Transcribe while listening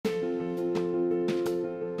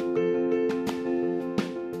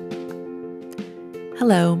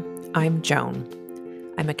Hello, I'm Joan.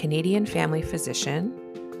 I'm a Canadian family physician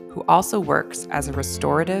who also works as a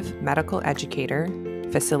restorative medical educator,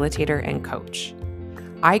 facilitator, and coach.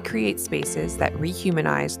 I create spaces that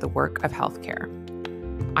rehumanize the work of healthcare.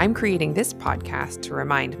 I'm creating this podcast to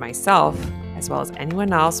remind myself, as well as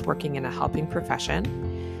anyone else working in a helping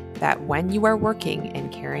profession, that when you are working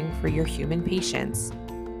and caring for your human patients,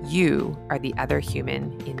 you are the other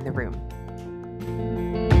human in the room.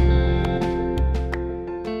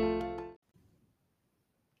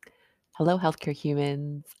 Hello, healthcare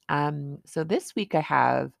humans. So this week I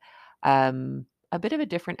have a bit of a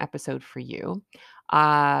different episode for you.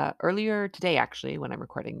 Earlier today, actually, when I'm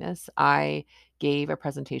recording this, I gave a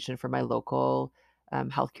presentation for my local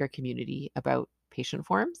healthcare community about patient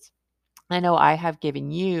forms. I know I have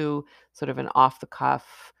given you sort of an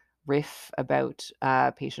off-the-cuff riff about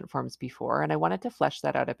patient forms before, and I wanted to flesh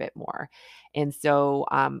that out a bit more. And so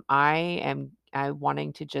I am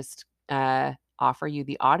wanting to just offer you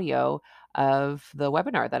the audio of the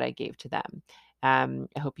webinar that I gave to them.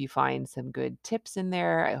 I hope you find some good tips in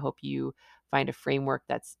there. I hope you find a framework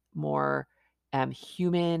that's more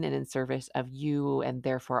human and in service of you and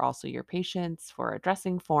therefore also your patients for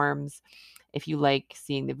addressing forms. If you like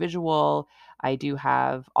seeing the visual, I do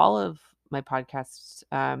have all of my podcasts,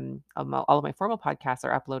 all of my formal podcasts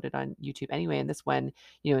are uploaded on YouTube anyway. And this one,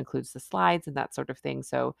 includes the slides and that sort of thing.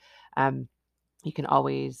 So you can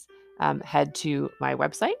always head to my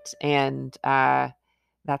website and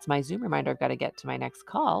that's my Zoom reminder. I've got to get to my next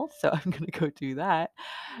call. So I'm going to go do that.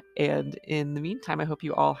 And in the meantime, I hope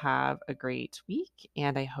you all have a great week.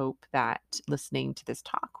 And I hope that listening to this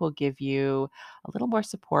talk will give you a little more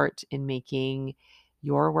support in making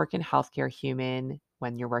your work in healthcare human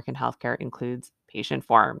when your work in healthcare includes patient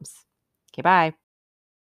forms. Okay, bye.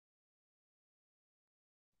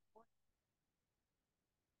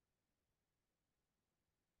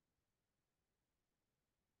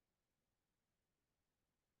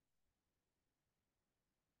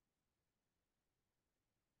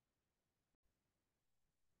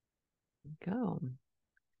 Go. I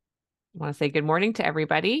want to say good morning to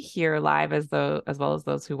everybody here live as well as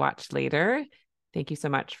those who watch later. Thank you so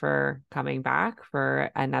much for coming back for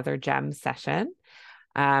another GEM session.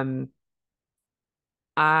 Yeah,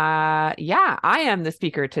 I am the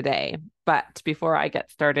speaker today. But before I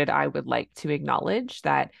get started, I would like to acknowledge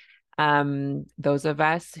that those of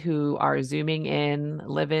us who are Zooming in,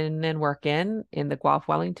 living and working in the Guelph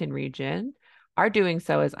Wellington region are doing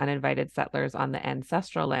so as uninvited settlers on the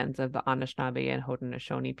ancestral lands of the Anishinaabe and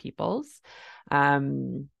Haudenosaunee peoples,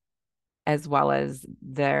 as well as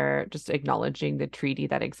they're just acknowledging the treaty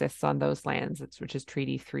that exists on those lands, which is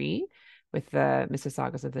Treaty 3 with the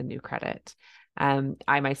Mississaugas of the New Credit.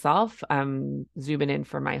 I myself zooming in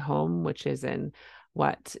from my home, which is in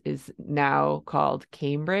what is now called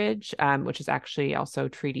Cambridge, which is actually also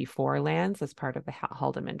Treaty 4 lands as part of the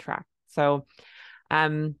Haldimand Tract. So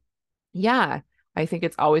yeah, I think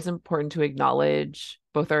it's always important to acknowledge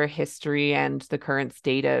both our history and the current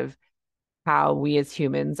state of how we as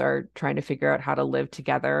humans are trying to figure out how to live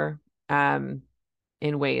together in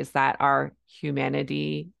ways that are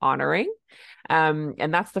humanity honoring.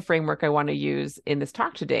 And that's the framework I want to use in this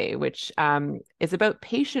talk today, which is about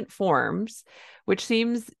patient forms, which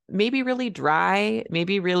seems maybe really dry,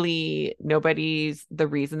 maybe really nobody's the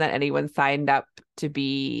reason that anyone signed up to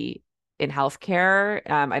be in healthcare.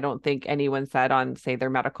 I don't think anyone said on, say,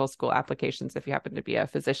 their medical school applications, if you happen to be a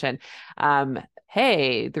physician,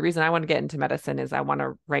 hey, the reason I want to get into medicine is I want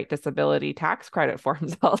to write disability tax credit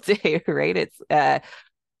forms all day, right? It's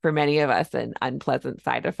for many of us an unpleasant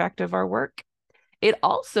side effect of our work. It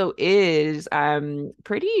also is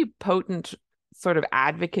pretty potent sort of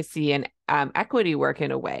advocacy and equity work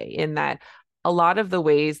in a way, in that a lot of the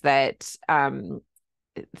ways that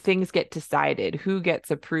things get decided, who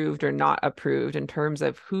gets approved or not approved in terms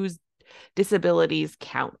of whose disabilities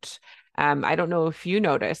count. I don't know if you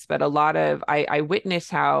notice, but I witness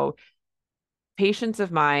how patients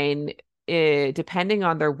of mine, depending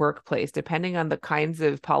on their workplace, depending on the kinds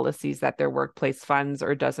of policies that their workplace funds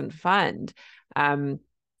or doesn't fund,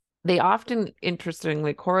 they often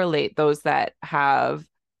interestingly correlate. Those that have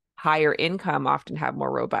higher income often have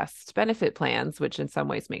more robust benefit plans, which in some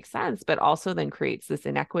ways makes sense, but also then creates this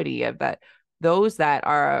inequity of that those that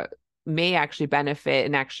may actually benefit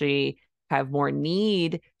and actually have more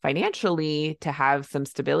need financially to have some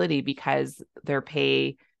stability because their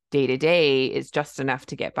pay day to day is just enough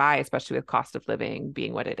to get by, especially with cost of living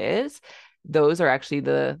being what it is. Those are actually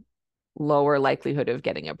the lower likelihood of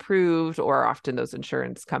getting approved, or often those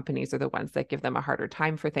insurance companies are the ones that give them a harder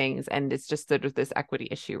time for things. And it's just sort of this equity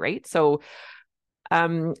issue, right? So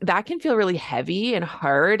That can feel really heavy and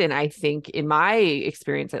hard. And I think in my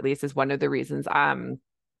experience, at least, is one of the reasons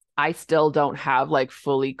I still don't have like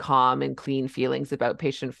fully calm and clean feelings about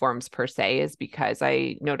patient forms per se, is because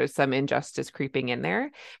I notice some injustice creeping in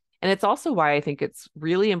there. And it's also why I think it's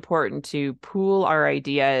really important to pool our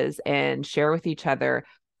ideas and share with each other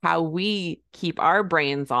how we keep our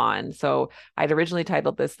brains on. So I'd originally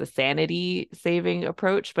titled this the sanity saving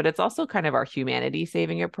approach, but it's also kind of our humanity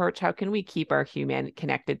saving approach. How can we keep our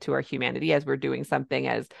connected to our humanity as we're doing something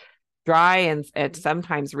as dry and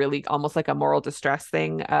sometimes really almost like a moral distress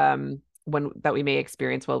thing, when that we may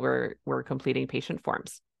experience while we're completing patient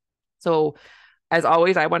forms. So as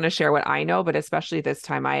always, I want to share what I know, but especially this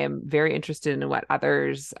time, I am very interested in what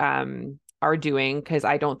others are doing, because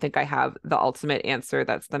I don't think I have the ultimate answer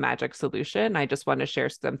that's the magic solution. I just want to share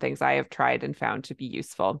some things I have tried and found to be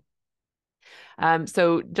useful.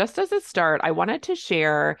 So just as a start, I wanted to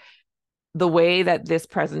share the way that this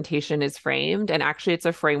presentation is framed. And actually, it's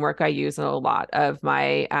a framework I use in a lot of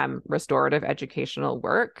my restorative educational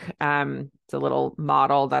work. It's a little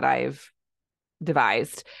model that I've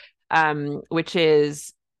devised, which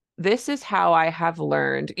is, this is how I have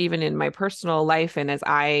learned, even in my personal life and as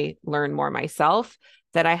I learn more myself,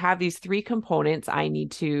 that I have these three components I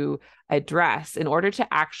need to address in order to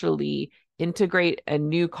actually integrate a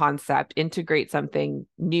new concept, integrate something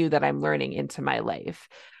new that I'm learning into my life.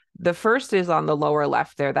 The first is on the lower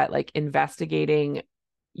left there, that like investigating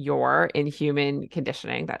your inhuman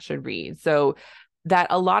conditioning, that should read. So that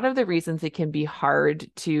a lot of the reasons it can be hard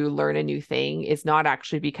to learn a new thing is not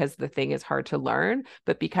actually because the thing is hard to learn,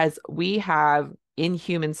 but because we have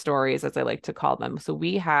inhuman stories, as I like to call them. So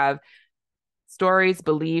we have stories,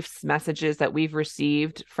 beliefs, messages that we've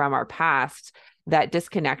received from our past that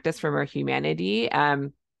disconnect us from our humanity,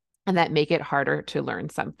 and that make it harder to learn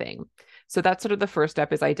something. So that's sort of the first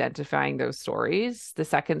step, is identifying those stories. The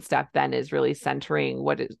second step then is really centering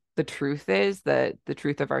what the truth is, the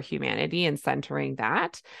truth of our humanity, and centering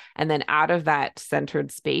that. And then out of that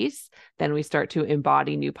centered space, then we start to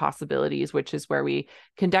embody new possibilities, which is where we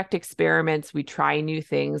conduct experiments, we try new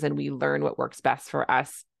things, and we learn what works best for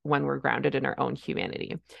us when we're grounded in our own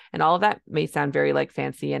humanity. And all of that may sound very like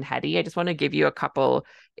fancy and heady. I just want to give you a couple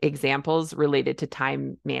examples related to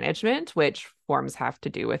time management, which forms have to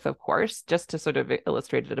do with, of course, just to sort of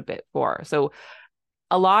illustrate it a bit more. So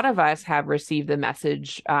a lot of us have received the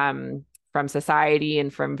message from society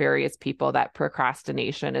and from various people that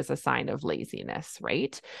procrastination is a sign of laziness,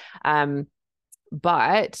 right?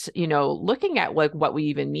 But, looking at like what we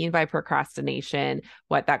even mean by procrastination,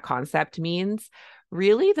 what that concept means,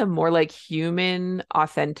 really the more like human,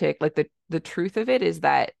 authentic, like the truth of it is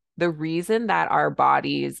that the reason that our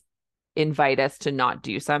bodies invite us to not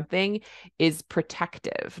do something is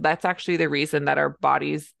protective. That's actually the reason that our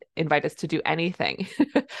bodies invite us to do anything.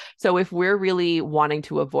 So if we're really wanting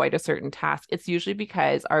to avoid a certain task, it's usually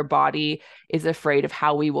because our body is afraid of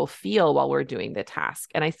how we will feel while we're doing the task.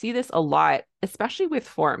 And I see this a lot, especially with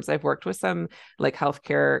forms. I've worked with some like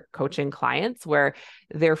healthcare coaching clients where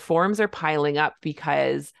their forms are piling up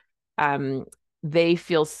because they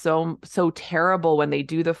feel so terrible when they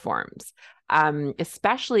do the forms.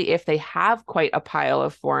 Especially if they have quite a pile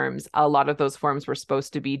of forms. A lot of those forms were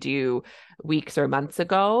supposed to be due weeks or months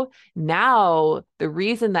ago. Now, the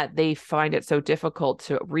reason that they find it so difficult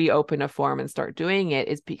to reopen a form and start doing it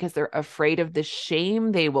is because they're afraid of the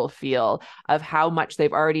shame they will feel of how much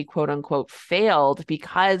they've already, quote unquote, failed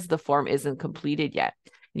because the form isn't completed yet.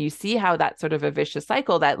 And you see how that's sort of a vicious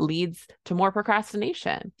cycle that leads to more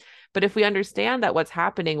procrastination. But if we understand that what's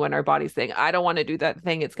happening when our body's saying, I don't want to do that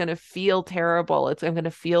thing, it's going to feel terrible. I'm going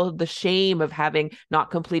to feel the shame of having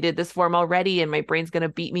not completed this form already, and my brain's going to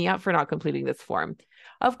beat me up for not completing this form.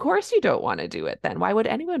 Of course you don't want to do it then. Why would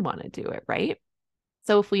anyone want to do it, right?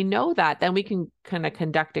 So if we know that, then we can kind of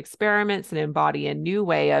conduct experiments and embody a new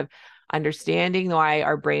way of understanding why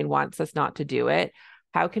our brain wants us not to do it.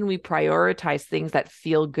 How can we prioritize things that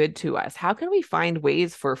feel good to us? How can we find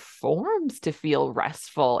ways for forms to feel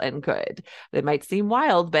restful and good? That might seem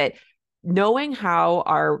wild, but knowing how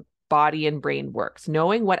our body and brain works,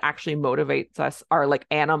 knowing what actually motivates us, our like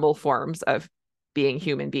animal forms of being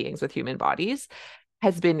human beings with human bodies,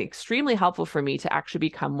 has been extremely helpful for me to actually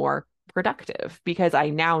become more productive, because I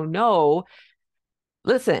now know,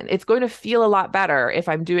 listen, it's going to feel a lot better if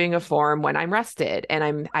I'm doing a form when I'm rested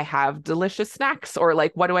and I have delicious snacks, or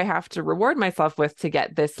like, what do I have to reward myself with to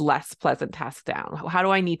get this less pleasant task down? How do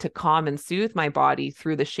I need to calm and soothe my body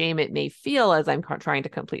through the shame it may feel as I'm trying to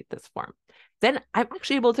complete this form? Then I'm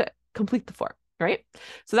actually able to complete the form, right?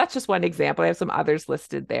 So that's just one example. I have some others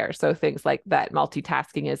listed there. So things like that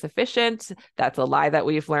multitasking is efficient. That's a lie that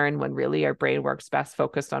we've learned, when really our brain works best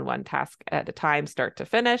focused on one task at a time, start to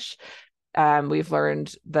finish. We've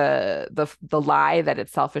learned the lie that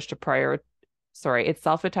it's selfish to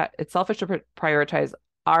prioritize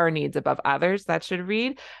our needs above others. That should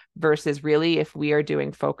read, versus really, if we are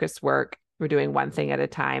doing focused work, we're doing one thing at a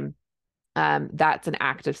time. That's an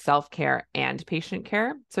act of self-care and patient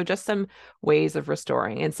care. So just some ways of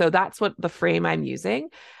restoring. And so that's what the frame I'm using.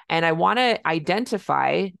 And I want to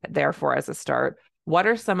identify, therefore, as a start, what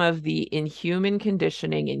are some of the inhuman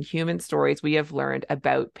conditioning, inhuman stories we have learned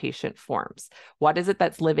about patient forms? What is it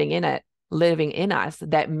that's living in us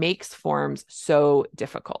that makes forms so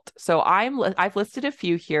difficult? So I've listed a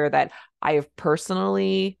few here that I have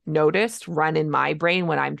personally noticed run in my brain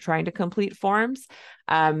when I'm trying to complete forms.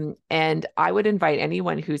 And I would invite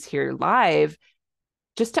anyone who's here live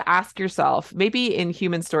just to ask yourself, maybe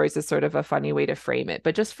inhuman stories is sort of a funny way to frame it,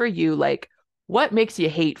 but just for you, like, what makes you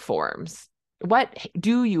hate forms? What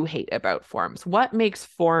do you hate about forms? What makes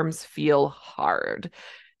forms feel hard?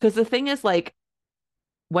 Because the thing is, like,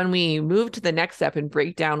 when we move to the next step and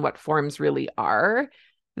break down what forms really are,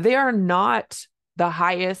 they are not the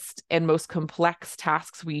highest and most complex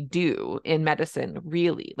tasks we do in medicine,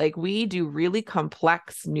 really. Like, we do really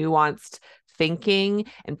complex, nuanced thinking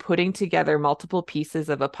and putting together multiple pieces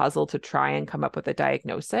of a puzzle to try and come up with a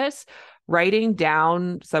diagnosis. Writing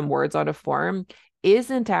down some words on a form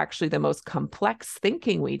isn't actually the most complex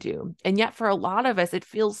thinking we do. And yet for a lot of us, it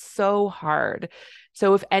feels so hard.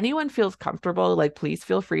 So if anyone feels comfortable, like, please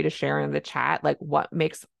feel free to share in the chat, like, what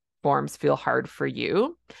makes forms feel hard for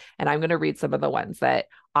you. And I'm going to read some of the ones that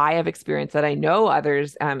I have experienced, that I know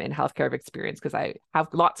others in healthcare have experienced, because I have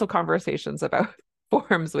lots of conversations about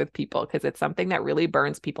forms with people, because it's something that really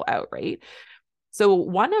burns people out, right? So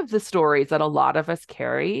one of the stories that a lot of us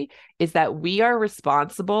carry is that we are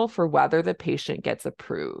responsible for whether the patient gets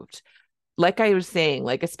approved. Like I was saying,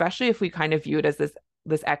 like, especially if we kind of view it as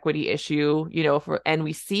this equity issue, you know, and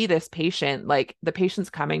we see this patient, like, the patient's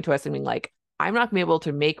coming to us and being like, I'm not gonna be able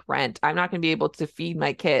to make rent. I'm not gonna be able to feed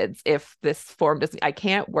my kids if this form doesn't, I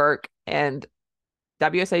can't work, and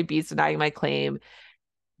WSIB is denying my claim.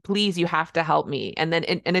 Please, you have to help me. And then,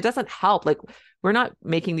 and it doesn't help. Like, we're not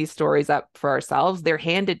making these stories up for ourselves. They're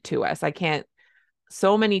handed to us. I can't,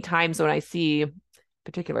 so many times when I see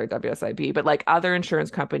particular WSIB, but like other insurance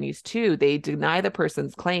companies too, they deny the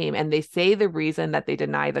person's claim, and they say the reason that they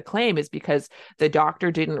deny the claim is because the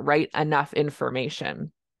doctor didn't write enough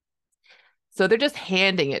information. So they're just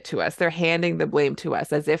handing it to us. They're handing the blame to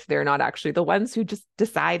us as if they're not actually the ones who just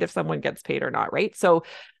decide if someone gets paid or not, right? So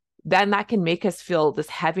then that can make us feel this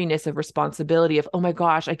heaviness of responsibility of, oh my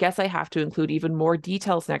gosh, I guess I have to include even more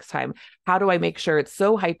details next time. How do I make sure it's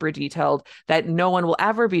so hyper detailed that no one will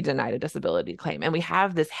ever be denied a disability claim? And we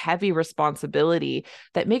have this heavy responsibility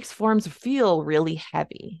that makes forms feel really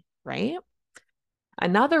heavy, right?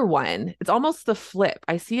 Another one, it's almost the flip.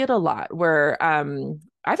 I see it a lot where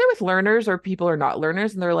either with learners or people are not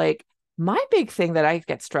learners, and they're like, my big thing that I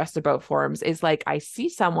get stressed about forms is, like, I see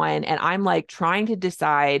someone and I'm like trying to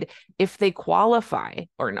decide if they qualify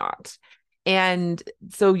or not. And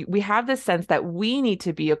so we have this sense that we need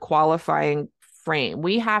to be a qualifying frame.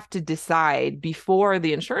 We have to decide before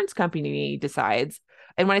the insurance company decides.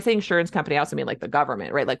 And when I say insurance company, I also mean like the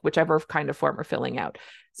government, right? Like whichever kind of form we're filling out.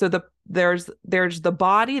 So there's the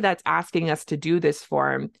body that's asking us to do this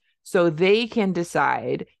form, so they can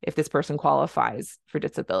decide if this person qualifies for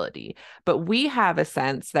disability. But we have a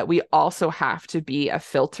sense that we also have to be a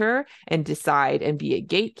filter and decide and be a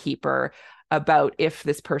gatekeeper about if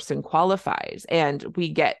this person qualifies. And we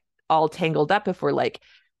get all tangled up if we're like,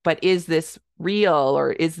 but is this real,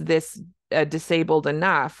 or is this disabled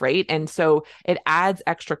enough, right? And so it adds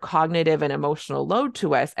extra cognitive and emotional load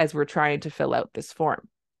to us as we're trying to fill out this form.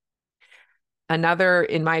 Another,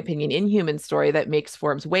 in my opinion, inhuman story that makes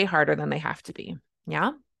forms way harder than they have to be.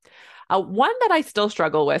 Yeah. One that I still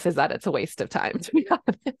struggle with is that it's a waste of time, to be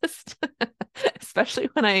honest, especially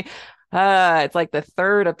when it's like the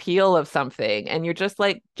third appeal of something and you're just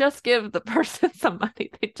like, just give the person some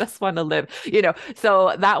money. They just want to live, you know?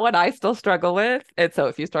 So that one I still struggle with. And so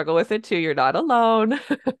if you struggle with it too, you're not alone.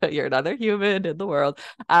 You're another human in the world.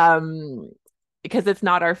 Because it's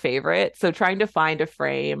not our favorite. So trying to find a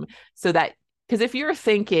frame so that, because if you're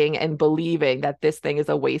thinking and believing that this thing is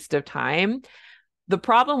a waste of time, the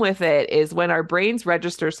problem with it is when our brains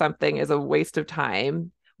register something as a waste of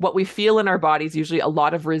time, what we feel in our body is usually a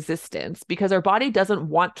lot of resistance because our body doesn't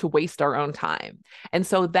want to waste our own time. And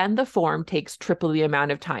so then the form takes triple the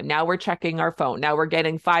amount of time. Now we're checking our phone. Now we're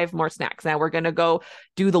getting 5 more snacks. Now we're going to go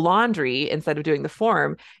do the laundry instead of doing the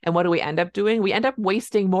form. And what do we end up doing? We end up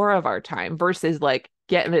wasting more of our time versus like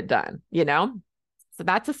getting it done, you know? So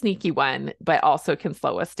that's a sneaky one, but also can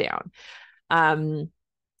slow us down.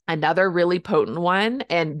 Another really potent one,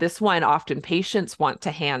 and this one often patients want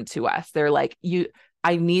to hand to us. They're like,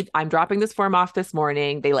 I'm dropping this form off this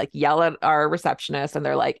morning. They like yell at our receptionist and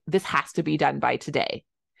they're like, this has to be done by today.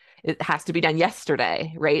 It has to be done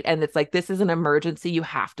yesterday, right? And it's like, this is an emergency. You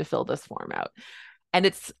have to fill this form out.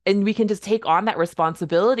 And we can just take on that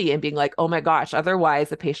responsibility and being like, oh my gosh, otherwise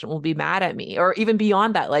the patient will be mad at me. Or even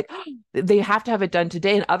beyond that, like they have to have it done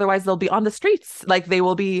today. And otherwise they'll be on the streets. Like I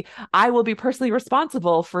will be personally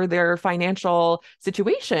responsible for their financial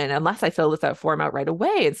situation unless I fill this out form out right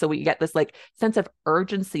away. And so we get this like sense of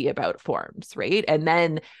urgency about forms, right? And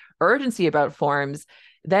then urgency about forms,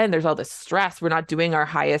 then there's all this stress. We're not doing our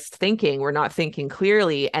highest thinking. We're not thinking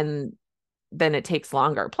clearly. And then it takes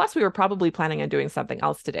longer. Plus, we were probably planning on doing something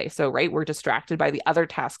else today. So, right, we're distracted by the other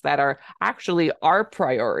tasks that are actually our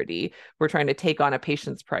priority. We're trying to take on a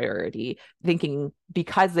patient's priority, thinking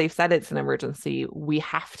because they've said it's an emergency, we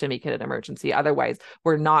have to make it an emergency. Otherwise,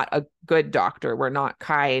 we're not a good doctor. We're not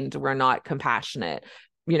kind. We're not compassionate.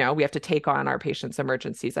 You know, we have to take on our patients'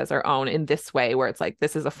 emergencies as our own in this way, where it's like,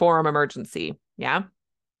 this is a forum emergency. Yeah.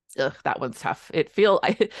 Ugh, that one's tough. I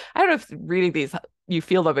don't know if reading these you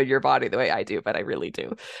feel them in your body the way I do, but I really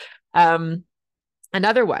do.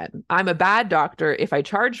 Another one, I'm a bad doctor if I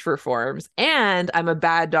charge for forms, and I'm a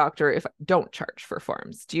bad doctor if I don't charge for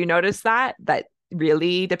forms. Do you notice that? That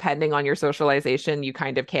really, depending on your socialization, you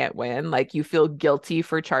kind of can't win. Like you feel guilty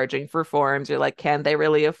for charging for forms. You're like, can they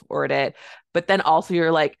really afford it? But then also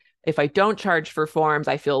you're like, if I don't charge for forms,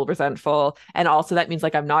 I feel resentful. And also that means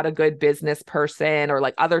like I'm not a good business person, or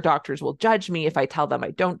like other doctors will judge me if I tell them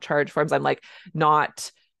I don't charge forms. I'm like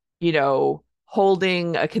not,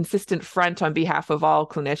 holding a consistent front on behalf of all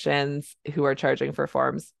clinicians who are charging for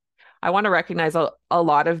forms. I want to recognize a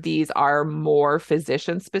lot of these are more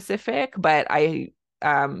physician specific, but I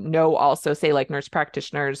know also say like nurse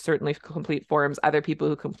practitioners certainly complete forms, other people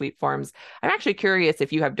who complete forms. I'm actually curious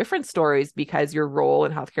if you have different stories because your role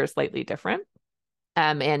in healthcare is slightly different.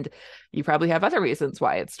 And you probably have other reasons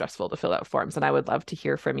why it's stressful to fill out forms. And I would love to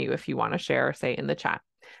hear from you if you want to share, say in the chat.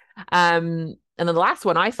 And then the last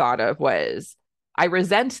one I thought of was, I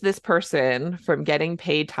resent this person from getting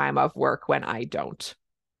paid time off work when I don't.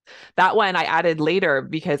 That one I added later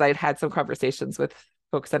because I'd had some conversations with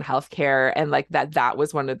folks in healthcare, and like that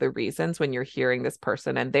was one of the reasons when you're hearing this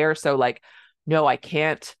person and they're so like, no, I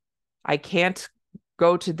can't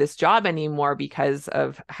go to this job anymore because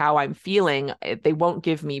of how I'm feeling. They won't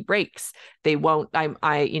give me breaks. They won't,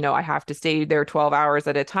 I have to stay there 12 hours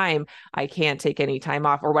at a time. I can't take any time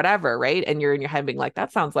off or whatever. Right. And you're in your head being like,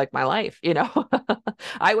 that sounds like my life.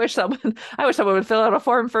 I wish someone would fill out a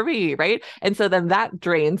form for me. Right. And so then that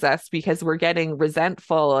drains us because we're getting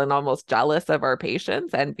resentful and almost jealous of our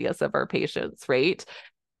patients, envious of our patients. Right.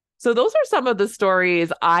 So those are some of the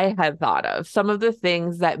stories I had thought of, some of the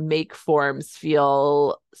things that make forms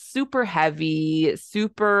feel super heavy,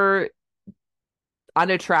 super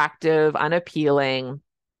unattractive, unappealing.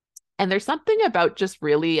 And there's something about just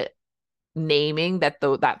really naming that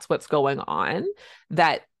that's what's going on,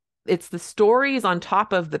 that it's the stories on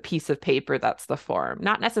top of the piece of paper that's the form,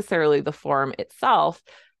 not necessarily the form itself,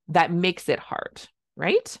 that makes it hard,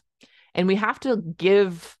 right? And we have to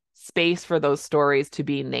give space for those stories to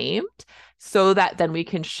be named so that then we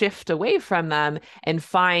can shift away from them and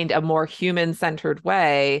find a more human-centered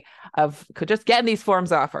way of just getting these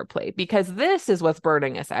forms off our plate, because this is what's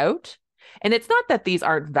burning us out. And it's not that these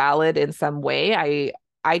aren't valid in some way.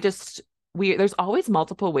 There's always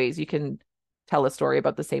multiple ways you can tell a story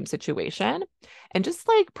about the same situation. And just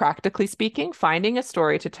like practically speaking, finding a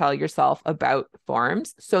story to tell yourself about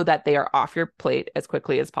forms so that they are off your plate as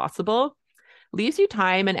quickly as possible leaves you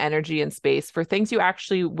time and energy and space for things you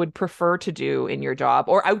actually would prefer to do in your job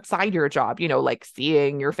or outside your job, like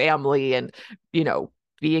seeing your family and,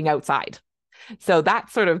 being outside. So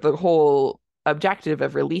that's sort of the whole objective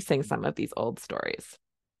of releasing some of these old stories.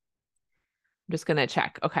 I'm just going to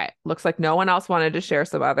check. Okay. Looks like no one else wanted to share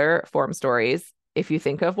some other form stories. If you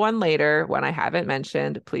think of one later, one I haven't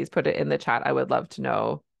mentioned, please put it in the chat. I would love to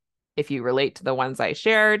know if you relate to the ones I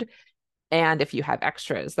shared. And if you have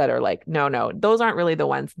extras that are like, no, those aren't really the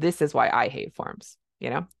ones. This is why I hate forms,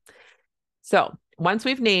 So once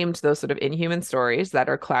we've named those sort of inhuman stories that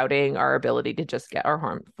are clouding our ability to just get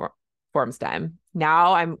our forms done,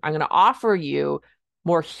 now I'm going to offer you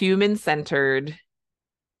more human-centered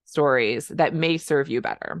stories that may serve you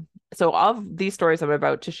better. So of these stories I'm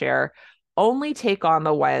about to share, only take on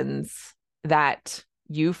the ones that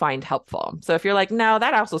you find helpful. So if you're like, no,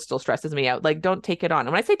 that also still stresses me out, like don't take it on. And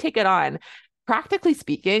when I say take it on, practically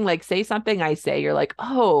speaking, like say something I say, you're like,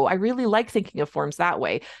 oh, I really like thinking of forms that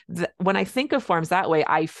way. When I think of forms that way,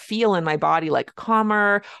 I feel in my body like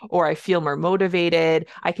calmer, or I feel more motivated.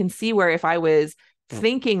 I can see where if I was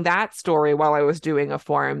thinking that story while I was doing a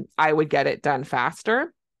form, I would get it done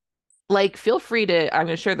faster. Like feel free to, I'm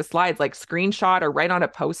going to share the slides, like screenshot or write on a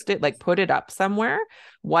post-it, like put it up somewhere,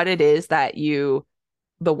 what it is that you,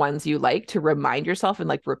 the ones you like, to remind yourself and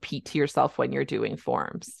like repeat to yourself when you're doing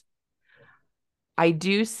forms. I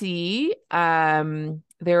do see there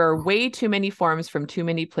are way too many forms from too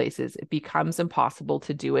many places. It becomes impossible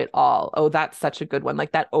to do it all. Oh, that's such a good one.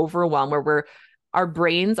 Like that overwhelm where our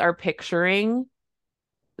brains are picturing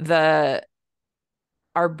the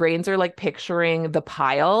our brains are like picturing the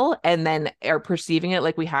pile and then are perceiving it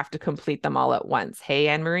like we have to complete them all at once. Hey,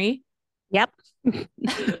 Anne Marie. Yep.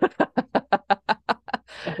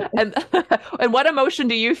 and and what emotion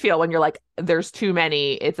do you feel when you're like, there's too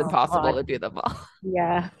many, it's Oh impossible God. to do them all?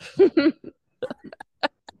 Yeah.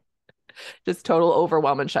 Just total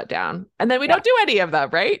overwhelm and shutdown. And then we Yeah. don't do any of them,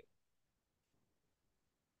 right?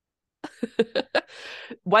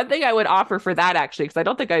 One thing I would offer for that, actually, because I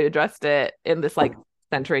don't think I addressed it in this like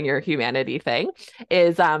centering your humanity thing,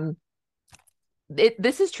 is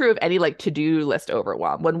this is true of any like to-do list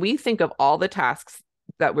overwhelm. When we think of all the tasks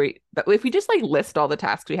that if we just like list all the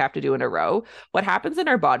tasks we have to do in a row, what happens in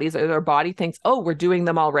our bodies is our body thinks, oh, we're doing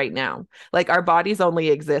them all right now. Like our bodies only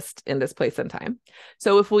exist in this place and time.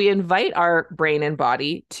 So if we invite our brain and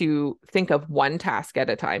body to think of one task at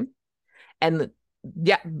a time, and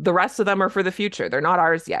yeah, the rest of them are for the future. They're not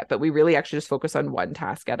ours yet, but we really actually just focus on one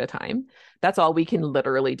task at a time. That's all we can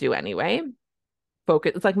literally do anyway.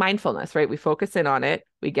 Focus, it's like mindfulness, right? We focus in on it,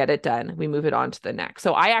 we get it done, we move it on to the next.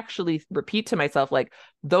 So I actually repeat to myself, like,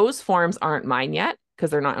 those forms aren't mine yet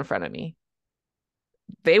because they're not in front of me.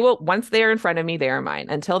 They will, once they are in front of me, they are mine.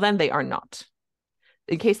 Until then, they are not.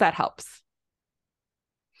 In case that helps.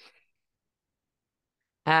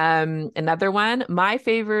 Another one, my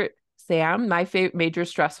favorite, Sam, my favorite major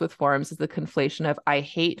stress with forms is the conflation of I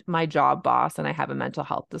hate my job boss and I have a mental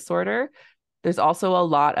health disorder. There's also a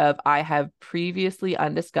lot of I have previously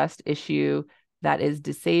undiscussed issue that is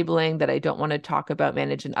disabling that I don't want to talk about,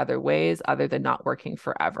 manage in other ways other than not working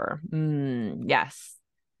forever. Yes.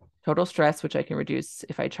 Total stress, which I can reduce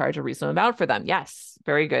if I charge a reasonable amount for them. Yes.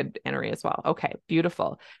 Very good, Annery, as well. Okay.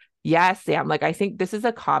 Beautiful. Yes, Sam. Like, I think this is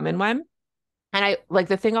a common one. And I like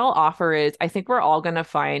the thing I'll offer is I think we're all going to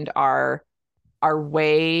find our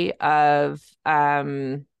way of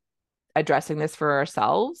addressing this for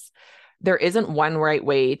ourselves. There isn't one right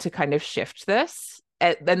way to kind of shift this.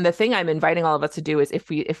 And the thing I'm inviting all of us to do is if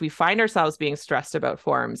we find ourselves being stressed about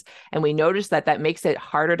forms and we notice that that makes it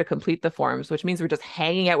harder to complete the forms, which means we're just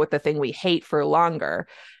hanging out with the thing we hate for longer.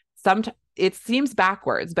 It seems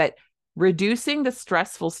backwards, but reducing the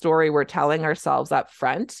stressful story we're telling ourselves up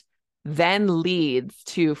front then leads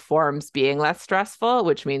to forms being less stressful,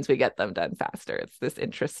 which means we get them done faster. It's this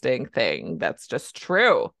interesting thing that's just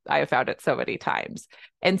true. I have found it so many times.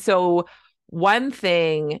 And so one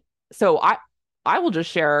thing, so I will just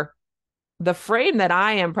share the frame that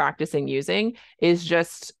I am practicing using is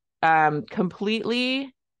just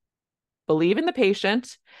completely believe in the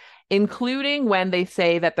patient, including when they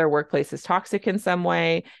say that their workplace is toxic in some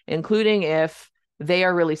way, including if they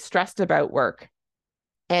are really stressed about work.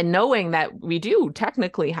 And knowing that we do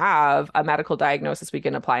technically have a medical diagnosis we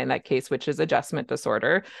can apply in that case, which is adjustment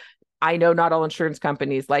disorder. I know not all insurance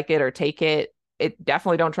companies like it or take it. It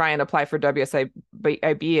definitely don't try and apply for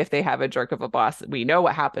WSIB if they have a jerk of a boss. We know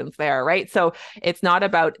what happens there, right? So it's not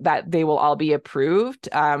about that they will all be approved.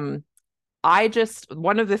 One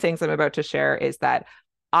of the things I'm about to share is that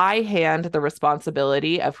I hand the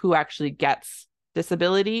responsibility of who actually gets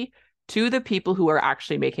disability to the people who are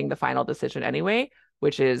actually making the final decision anyway,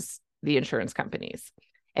 which is the insurance companies.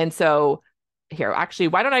 And so here, actually,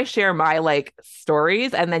 why don't I share my like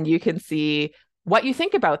stories and then you can see what you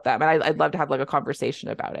think about them. And I'd love to have like a conversation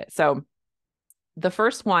about it. So the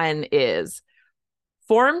first one is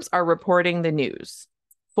forms are reporting the news.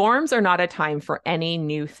 Forms are not a time for any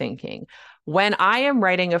new thinking. When I am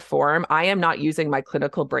writing a form, I am not using my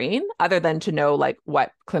clinical brain other than to know like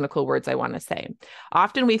what clinical words I want to say.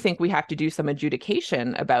 Often we think we have to do some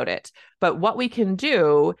adjudication about it, but what we can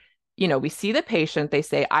do, we see the patient, they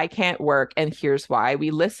say, I can't work, and here's why. We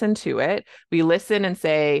listen to it. We listen and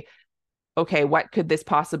say, okay, what could this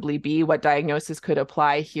possibly be? What diagnosis could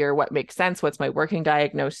apply here? What makes sense? What's my working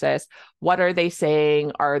diagnosis? What are they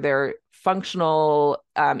saying? Are there functional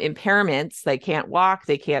impairments? They can't walk,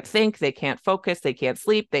 they can't think, they can't focus, they can't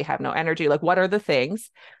sleep, they have no energy. Like, what are the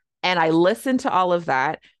things? And I listen to all of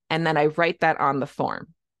that, and then I write that on the form.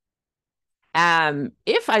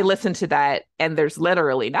 If I listen to that and there's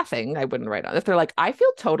literally nothing, I wouldn't write on. If they're like, I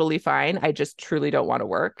feel totally fine, I just truly don't want to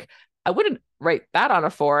work, I wouldn't write that on a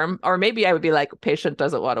form. Or maybe I would be like, patient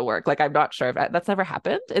doesn't want to work. Like, I'm not sure if that's never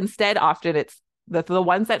happened. Instead, often it's the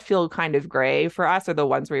ones that feel kind of gray for us are the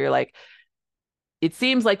ones where you're like, it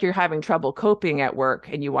seems like you're having trouble coping at work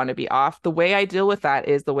and you want to be off. The way I deal with that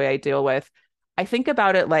is the way I deal with, I think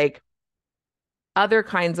about it like other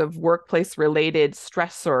kinds of workplace related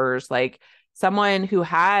stressors, like someone who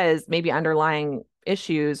has maybe underlying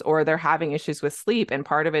issues or they're having issues with sleep, and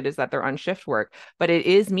part of it is that they're on shift work, but it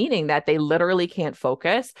is meaning that they literally can't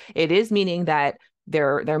focus. It is meaning that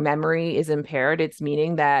their memory is impaired. It's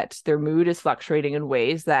meaning that their mood is fluctuating in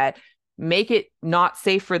ways that make it not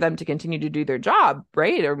safe for them to continue to do their job,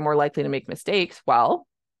 right? Or more likely to make mistakes. Well,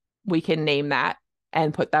 we can name that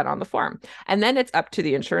and put that on the form. And then it's up to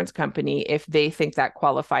the insurance company if they think that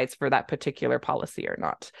qualifies for that particular policy or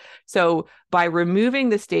not. So by removing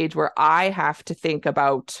the stage where I have to think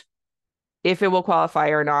about if it will qualify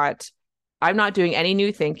or not, I'm not doing any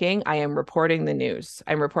new thinking. I am reporting the news.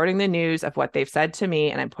 I'm reporting the news of what they've said to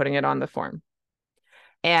me, and I'm putting it on the form.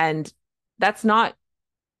 And that's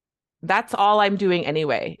all I'm doing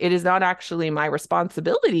anyway. It is not actually my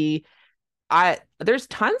responsibility. There's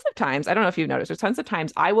tons of times, I don't know if you've noticed, there's tons of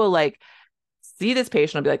times I will like see this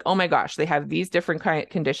patient and be like, oh my gosh, they have these different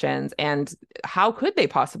conditions, and how could they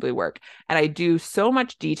possibly work? And I do so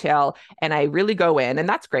much detail and I really go in, and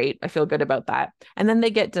that's great. I feel good about that. And then they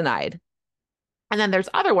get denied. And then there's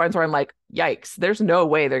other ones where I'm like, yikes, there's no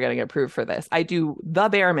way they're getting approved for this. I do the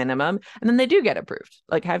bare minimum, and then they do get approved.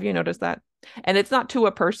 Like, have you noticed that? And it's not to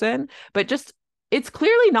a person, but just it's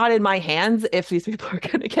clearly not in my hands if these people are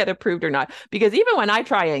going to get approved or not. Because even when I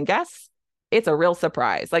try and guess, it's a real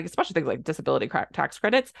surprise. Like, especially things like disability tax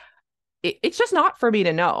credits, it's just not for me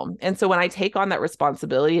to know. And so when I take on that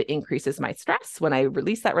responsibility, it increases my stress. When I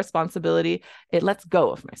release that responsibility, it lets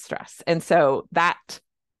go of my stress. And so that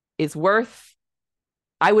is worth,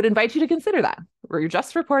 I would invite you to consider that, where you're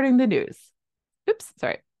just reporting the news. Oops,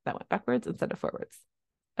 sorry, that went backwards instead of forwards.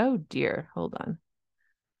 Oh dear, hold on.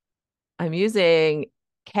 I'm using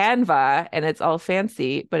Canva and it's all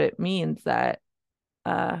fancy, but it means that,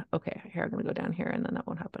 okay, here, I'm gonna go down here and then that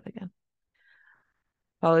won't happen again.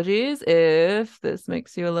 Apologies if this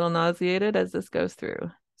makes you a little nauseated as this goes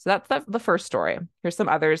through. So that's the first story. Here's some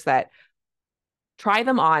others that try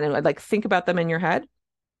them on and like think about them in your head,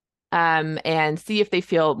 and see if they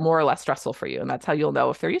feel more or less stressful for you. And that's how you'll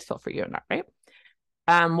know if they're useful for you or not, right?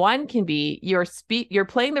 One can be you're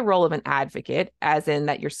playing the role of an advocate, as in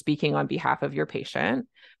that you're speaking on behalf of your patient,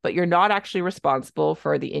 but you're not actually responsible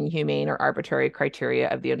for the inhumane or arbitrary criteria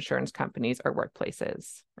of the insurance companies or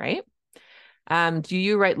workplaces, right? Do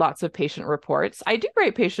you write lots of patient reports? I do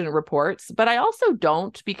write patient reports, but I also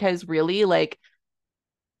don't, because really, like,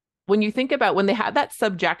 when you think about when they have that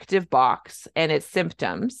subjective box and its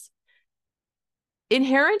symptoms,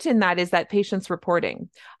 inherent in that is that patient's reporting.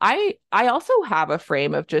 I also have a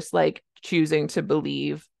frame of just like choosing to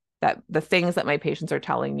believe that the things that my patients are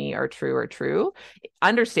telling me are true,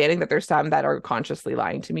 understanding that there's some that are consciously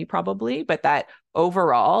lying to me probably, but that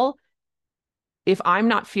overall, if I'm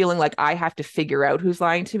not feeling like I have to figure out who's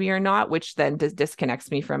lying to me or not, which then disconnects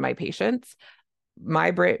me from my patients,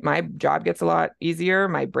 my job gets a lot easier.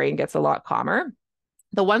 My brain gets a lot calmer.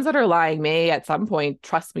 The ones that are lying may at some point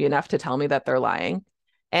trust me enough to tell me that they're lying.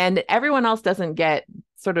 And everyone else doesn't get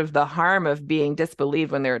sort of the harm of being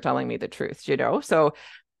disbelieved when they're telling me the truth, you know? So,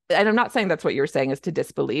 and I'm not saying that's what you're saying is to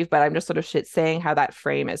disbelieve, but I'm just sort of saying how that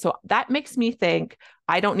frame is. So that makes me think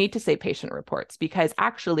I don't need to say patient reports, because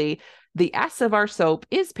actually the S of our SOAP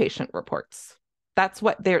is patient reports. That's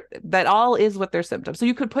what that all is what their symptoms. So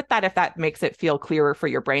you could put that if that makes it feel clearer for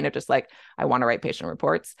your brain of just like, I want to write patient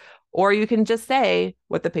reports. Or you can just say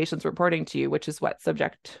what the patient's reporting to you, which is what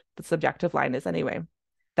the subjective line is anyway.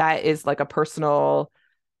 That is like a personal,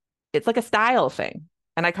 it's like a style thing.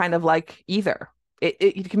 And I kind of like either.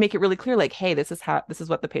 You can make it really clear, like, hey, this is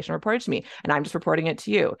what the patient reported to me, and I'm just reporting it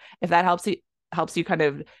to you. If that helps you kind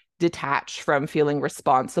of detach from feeling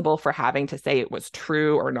responsible for having to say it was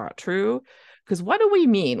true or not true. Because what do we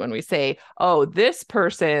mean when we say, oh, this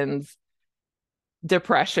person's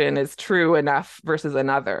depression is true enough versus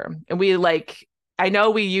another? And we like, I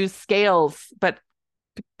know we use scales, but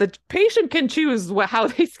the patient can choose how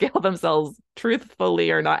they scale themselves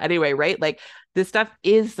truthfully or not anyway, right? Like this stuff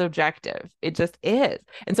is subjective. It just is.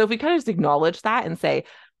 And so if we kind of just acknowledge that and say,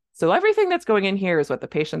 so everything that's going in here is what the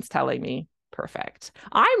patient's telling me. Perfect.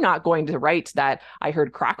 I'm not going to write that I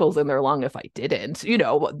heard crackles in their lung if I didn't.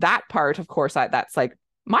 That part, of course, that's like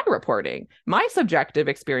my reporting. My subjective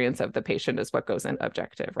experience of the patient is what goes in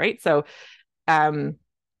objective, right? So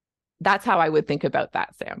that's how I would think about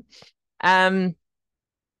that, Sam.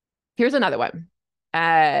 Here's another one.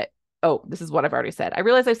 This is what I've already said. I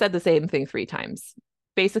realize I've said the same thing 3 times.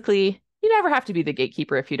 Basically, you never have to be the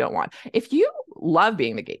gatekeeper if you don't want. If you love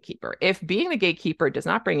being the gatekeeper, if being the gatekeeper does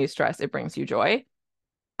not bring you stress, it brings you joy.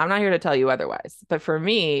 I'm not here to tell you otherwise. But for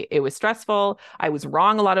me, it was stressful. I was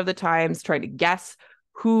wrong a lot of the times trying to guess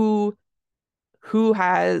who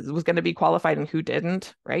was going to be qualified and who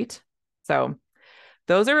didn't, right? So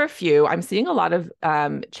those are a few. I'm seeing a lot of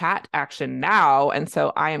chat action now. And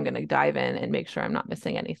so I am going to dive in and make sure I'm not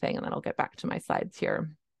missing anything. And then I'll get back to my slides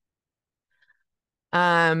here.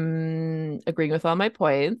 Agreeing with all my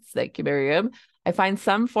points. Thank you, Miriam. I find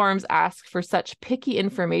some forms ask for such picky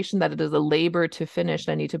information that it is a labor to finish.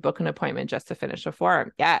 I need to book an appointment just to finish a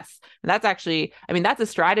form. Yes. And that's actually, that's a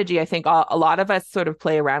strategy I think a lot of us sort of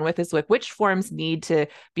play around with, is with which forms need to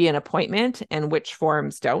be an appointment and which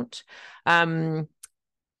forms don't.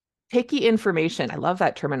 Picky information. I love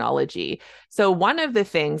that terminology. So one of the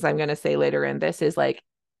things I'm going to say later in this is like,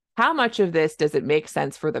 how much of this does it make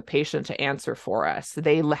sense for the patient to answer for us?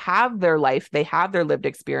 They have their life, they have their lived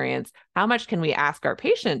experience. How much can we ask our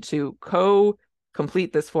patient to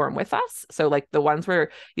complete this form with us? So like the ones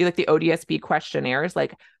where you like the ODSB questionnaires,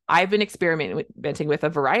 like I've been experimenting with a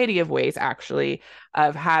variety of ways actually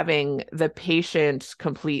of having the patient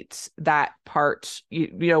complete that part,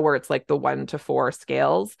 where it's like the 1 to 4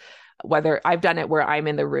 scales. Whether I've done it where I'm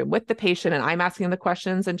in the room with the patient and I'm asking the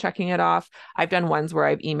questions and checking it off. I've done ones where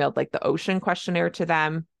I've emailed like the Ocean questionnaire to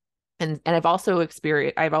them. And I've also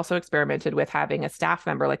experimented with having a staff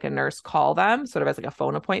member, like a nurse, call them sort of as like a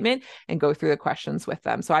phone appointment and go through the questions with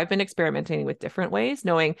them. So I've been experimenting with different ways,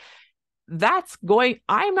 knowing I'm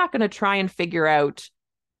not going to try and figure out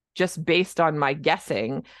just based on my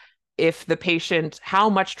guessing if the patient, how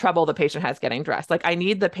much trouble the patient has getting dressed. Like I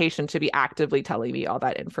need the patient to be actively telling me all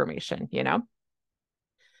that information,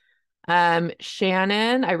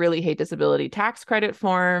 Shannon, I really hate disability tax credit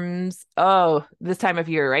forms. Oh, this time of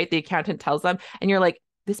year, right? The accountant tells them, and you're like,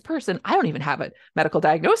 this person, I don't even have a medical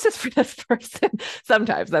diagnosis for this person.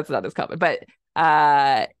 Sometimes that's not as common, but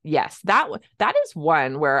yes, that is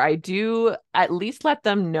one where I do at least let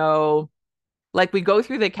them know. Like we go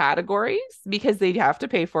through the categories because they have to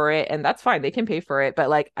pay for it, and that's fine. They can pay for it. But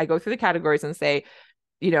like I go through the categories and say,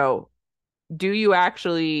 do you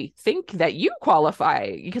actually think that you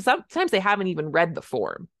qualify? Because sometimes they haven't even read the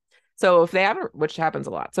form. So if they haven't, which happens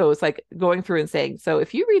a lot. So it's like going through and saying, so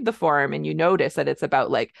if you read the form and you notice that it's about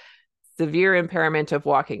like severe impairment of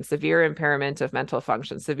walking, severe impairment of mental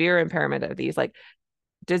function, severe impairment of these, like,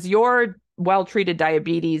 does your well-treated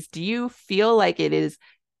diabetes, do you feel like it is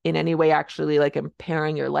in any way actually like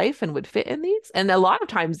impairing your life and would fit in these? And a lot of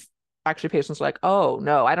times actually patients are like, oh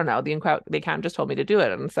no, I don't know. The accountant just told me to do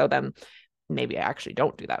it. And so then maybe I actually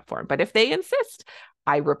don't do that form. But if they insist,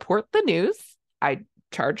 I report the news, I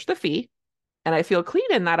charge the fee, and I feel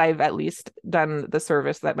clean in that I've at least done the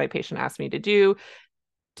service that my patient asked me to do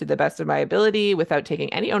to the best of my ability without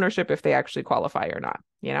taking any ownership if they actually qualify or not,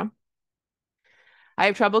 I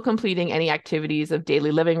have trouble completing any activities of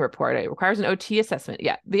daily living report. It requires an OT assessment.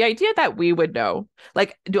 Yeah. The idea that we would know,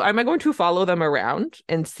 like, am I going to follow them around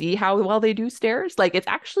and see how well they do stairs? Like, it's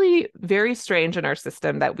actually very strange in our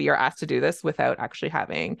system that we are asked to do this without actually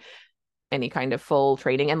having any kind of full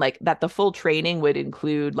training. And like that the full training would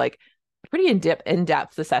include like pretty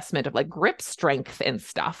in-depth assessment of like grip strength and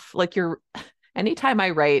stuff. Like anytime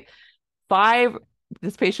I write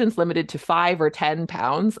this patient's limited to 5 or 10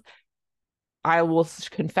 pounds, I will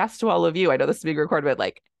confess to all of you, I know this is being recorded, but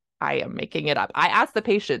like I am making it up. I asked the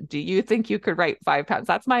patient, do you think you could write 5 pounds?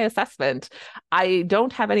 That's my assessment. I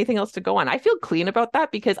don't have anything else to go on. I feel clean about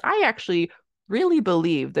that because I actually really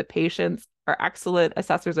believe that patients are excellent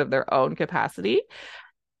assessors of their own capacity,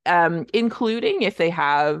 including if they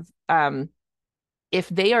have, if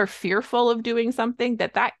they are fearful of doing something,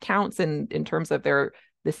 that counts in terms of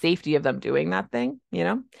the safety of them doing that thing,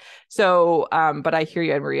 So, but I hear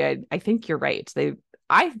you, Maria. I think you're right.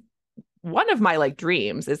 One of my like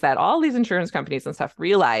dreams is that all these insurance companies and stuff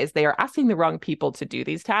realize they are asking the wrong people to do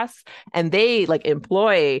these tests, and they like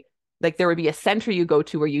employ, like there would be a center you go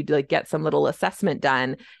to where you'd like get some little assessment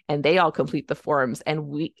done and they all complete the forms. And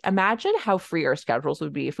we imagine how free our schedules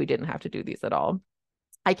would be if we didn't have to do these at all.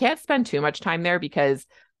 I can't spend too much time there because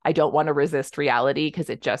I don't want to resist reality because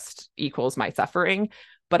it just equals my suffering.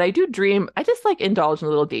 But I do dream, I just like indulge in a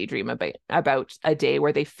little daydream about a day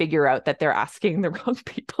where they figure out that they're asking the wrong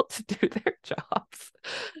people to do their jobs.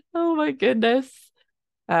 Oh my goodness.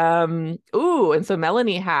 And so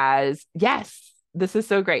Melanie has, yes, this is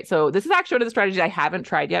so great. So this is actually one of the strategies I haven't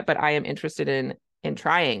tried yet, but I am interested in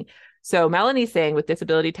trying. So Melanie's saying with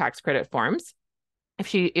disability tax credit forms, if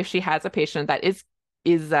she has a patient that is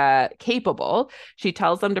capable, she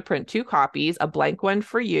tells them to print 2 copies, a blank one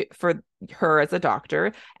for her as a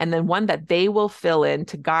doctor, and then one that they will fill in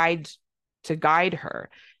to guide her.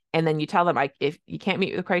 And then you tell them, like, if you can't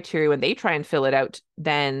meet the criteria when they try and fill it out,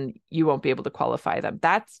 then you won't be able to qualify them.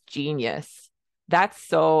 That's genius.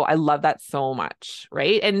 I love that so much,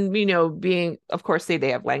 right? And, being, of course, say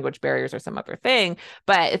they have language barriers or some other thing,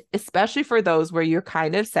 but especially for those where you're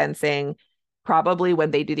kind of sensing probably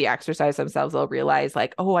when they do the exercise themselves, they'll realize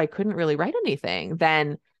like, oh, I couldn't really write anything.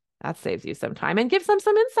 Then that saves you some time and gives them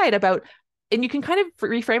some insight about, and you can kind of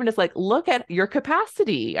reframe it as like, look at your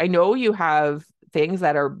capacity. I know you have things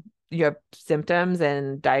you have symptoms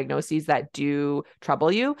and diagnoses that do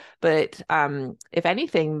trouble you, but if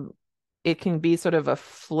anything, it can be sort of a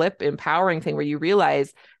flip empowering thing where you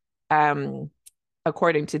realize,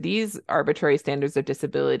 according to these arbitrary standards of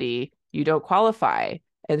disability, you don't qualify.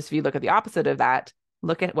 And so if you look at the opposite of that,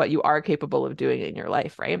 look at what you are capable of doing in your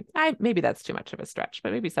life, right? Maybe that's too much of a stretch,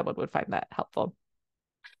 but maybe someone would find that helpful.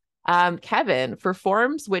 Kevin, for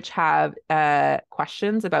forms which have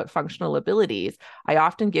questions about functional abilities, I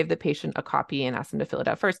often give the patient a copy and ask them to fill it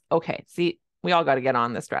out first. Okay, see, we all got to get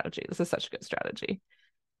on this strategy. This is such a good strategy.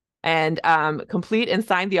 And complete and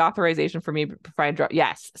sign the authorization for me before I draw.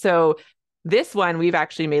 Yes. So this one, we've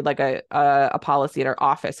actually made like a policy in our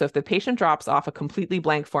office. So if the patient drops off a completely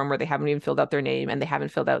blank form where they haven't even filled out their name and they haven't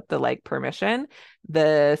filled out the like permission,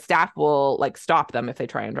 the staff will like stop them if they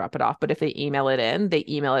try and drop it off. But if they email it in, they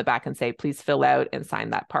email it back and say, please fill out and sign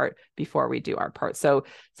that part before we do our part. So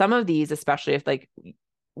some of these, especially if like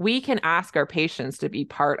we can ask our patients to be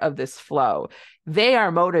part of this flow, they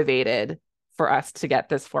are motivated for us to get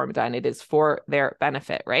this form done. It is for their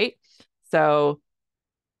benefit, right? So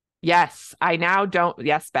yes,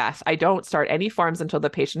 Beth, I don't start any forms until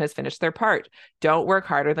the patient has finished their part. Don't work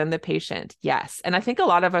harder than the patient. Yes. And I think a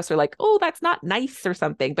lot of us are like, oh, that's not nice or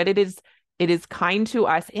something, but it is kind to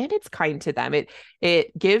us and it's kind to them.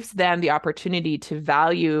 It gives them the opportunity to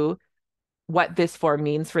value what this form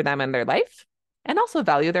means for them in their life and also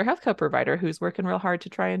value their healthcare provider who's working real hard to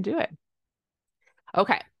try and do it.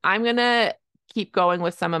 Okay, I'm going to keep going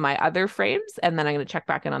with some of my other frames and then I'm going to check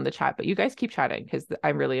back in on the chat, but you guys keep chatting because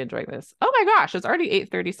I'm really enjoying this. Oh my gosh, it's already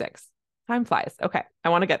 8:36. Time flies. Okay, I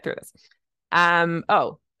want to get through this.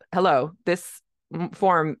 Oh, hello. This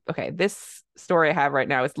form, okay, this story I have right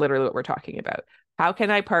now is literally what we're talking about. How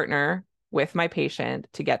can I partner with my patient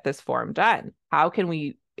to get this form done? How can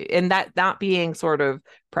we, and that not being sort of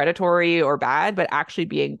predatory or bad, but actually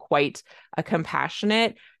being quite a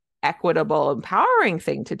compassionate, equitable, empowering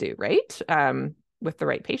thing to do, right? With the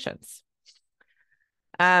right patients.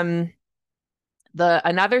 Another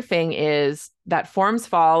thing is that forms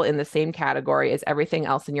fall in the same category as everything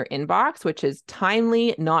else in your inbox, which is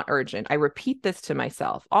timely, not urgent. I repeat this to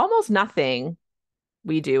myself. Almost nothing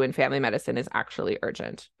we do in family medicine is actually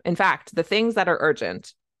urgent. In fact, the things that are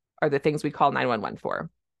urgent are the things we call 911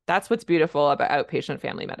 for. That's what's beautiful about outpatient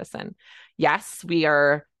family medicine. Yes, we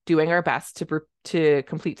are doing our best to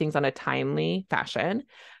complete things on a timely fashion.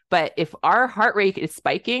 But if our heart rate is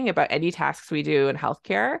spiking about any tasks we do in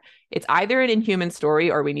healthcare, it's either an inhuman story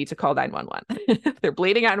or we need to call 911. If they're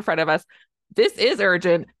bleeding out in front of us, this is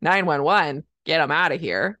urgent, 911, get them out of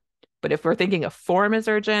here. But if we're thinking a form is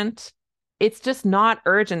urgent, it's just not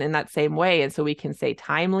urgent in that same way. And so we can say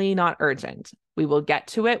timely, not urgent. We will get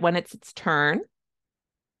to it when it's its turn.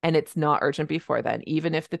 And it's not urgent before then.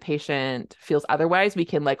 Even if the patient feels otherwise, we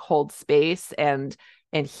can like hold space and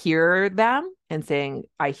hear them and saying,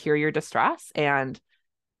 I hear your distress and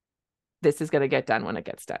this is going to get done when it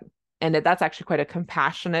gets done. And that's actually quite a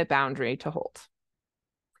compassionate boundary to hold.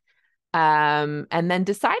 And then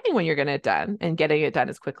deciding when you're going to get done and getting it done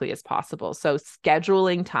as quickly as possible. So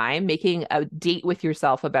scheduling time, making a date with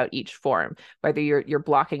yourself about each form, whether you're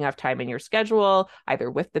blocking off time in your schedule, either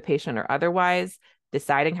with the patient or otherwise,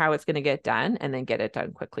 deciding how it's going to get done and then get it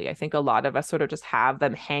done quickly. I think a lot of us sort of just have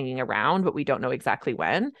them hanging around, but we don't know exactly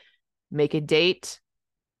when. Make a date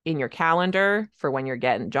in your calendar for when you're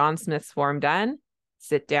getting John Smith's form done.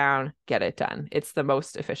 Sit down, get it done. It's the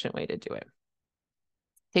most efficient way to do it.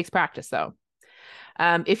 Takes practice though.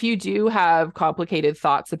 If you do have complicated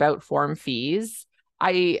thoughts about form fees,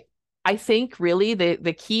 I I think really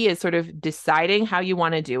the key is sort of deciding how you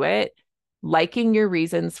want to do it, liking your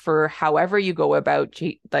reasons for however you go about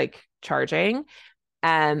like charging,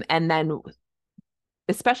 and then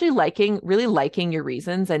especially really liking your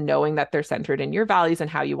reasons and knowing that they're centered in your values and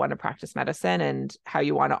how you want to practice medicine and how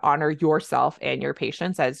you want to honor yourself and your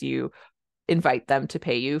patients as you invite them to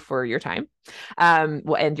pay you for your time,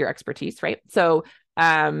 well, and your expertise, right? So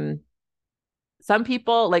some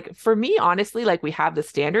people, like for me, honestly, like we have the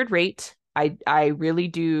standard rate. I really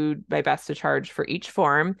do my best to charge for each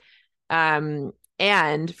form. Um,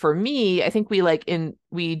 and for me, I think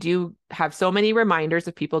we do have so many reminders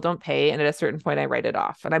if people don't pay, and at a certain point I write it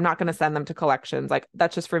off. And I'm not going to send them to collections. Like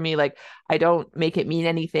that's just for me. Like I don't make it mean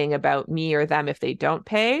anything about me or them if they don't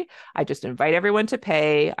pay. I just invite everyone to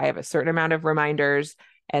pay. I have a certain amount of reminders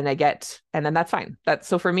and and then that's fine.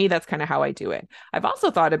 So for me, that's kind of how I do it. I've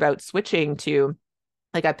also thought about switching to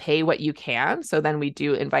like a pay what you can. So then we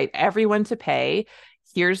do invite everyone to pay.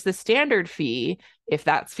 Here's the standard fee. If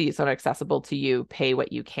that fee is not accessible to you, pay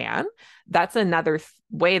what you can. That's another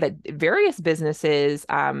way that various businesses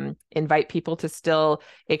invite people to still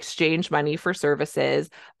exchange money for services,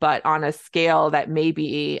 but on a scale that may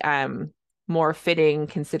be more fitting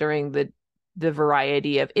considering the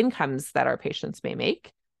variety of incomes that our patients may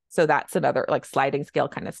make. So that's another like sliding scale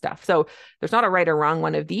kind of stuff. So there's not a right or wrong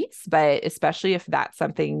one of these, but especially if that's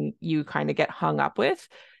something you kind of get hung up with,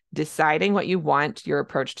 deciding what you want your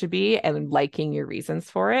approach to be and liking your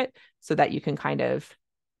reasons for it so that you can kind of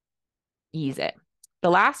ease it.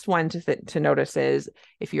 The last one to notice is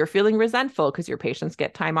if you're feeling resentful because your patients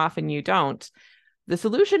get time off and you don't, the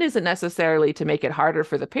solution isn't necessarily to make it harder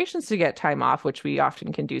for the patients to get time off, which we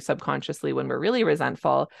often can do subconsciously when we're really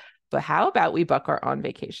resentful. But how about we book our own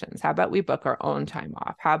vacations? How about we book our own time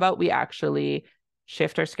off? How about we actually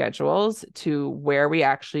shift our schedules to where we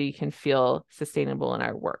actually can feel sustainable in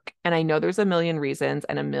our work? And I know there's a million reasons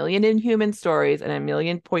and a million inhuman stories and a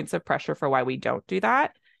million points of pressure for why we don't do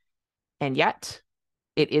that. And yet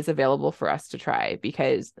it is available for us to try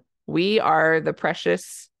because we are the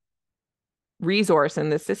precious resource in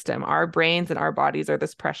the system. Our brains and our bodies are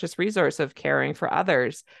this precious resource of caring for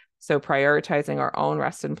others. So prioritizing our own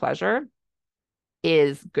rest and pleasure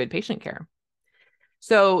is good patient care.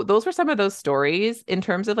 So those were some of those stories in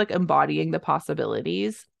terms of like embodying the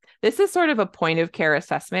possibilities. This is sort of a point of care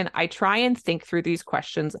assessment. I try and think through these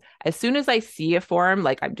questions as soon as I see a form,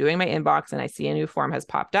 like I'm doing my inbox and I see a new form has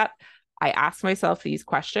popped up. I ask myself these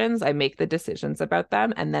questions, I make the decisions about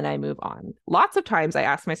them, and then I move on. Lots of times I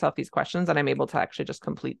ask myself these questions and I'm able to actually just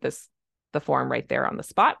complete the form right there on the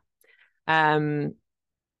spot.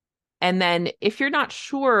 And then if you're not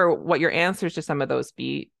sure what your answers to some of those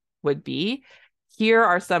would be, here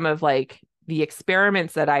are some of like the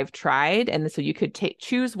experiments that I've tried. And so you could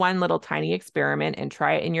choose one little tiny experiment and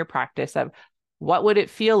try it in your practice of what would it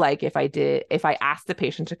feel like if I asked the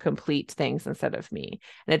patient to complete things instead of me?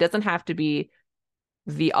 And it doesn't have to be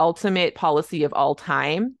the ultimate policy of all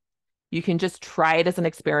time. You can just try it as an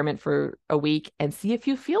experiment for a week and see if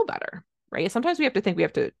you feel better, right? Sometimes we have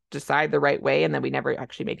to decide the right way and then we never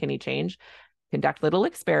actually make any change. Conduct little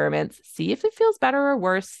experiments, see if it feels better or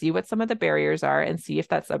worse, see what some of the barriers are, and see if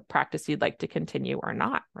that's a practice you'd like to continue or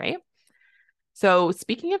not, right? So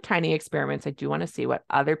speaking of tiny experiments, I do want to see what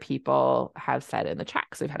other people have said in the chat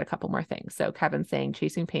because we've had a couple more things. So Kevin's saying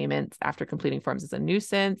chasing payments after completing forms is a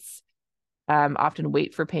nuisance. Often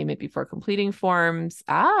wait for payment before completing forms.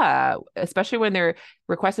 Especially when they're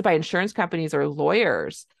requested by insurance companies or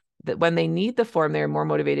lawyers, that when they need the form, they're more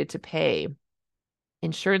motivated to pay.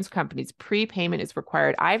 Insurance companies, prepayment is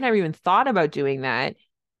required. I've never even thought about doing that.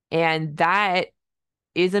 And that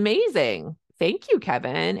is amazing. Thank you,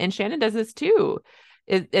 Kevin. And Shannon does this too.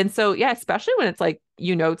 And so, yeah, especially when it's like,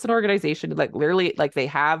 it's an organization, like literally like they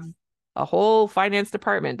have a whole finance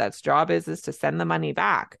department that's job is to send the money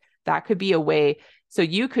back. That could be a way. So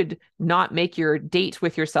you could not make your date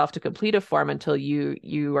with yourself to complete a form until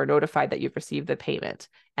you are notified that you've received the payment.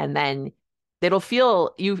 And then it'll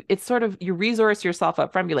feel it's sort of you resource yourself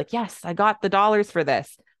up front, be like, yes, I got the dollars for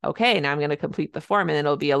this. Okay, now I'm going to complete the form, and then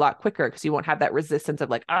it'll be a lot quicker because you won't have that resistance of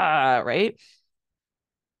like, right?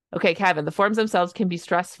 Okay, Kevin, the forms themselves can be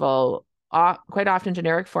stressful. Quite often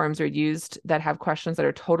generic forms are used that have questions that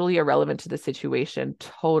are totally irrelevant to the situation.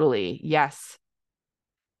 Totally. Yes.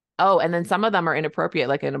 Oh, and then some of them are inappropriate,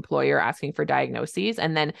 like an employer asking for diagnoses.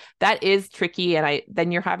 And then that is tricky. And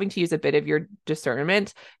then you're having to use a bit of your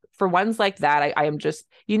discernment. For ones like that, I am just,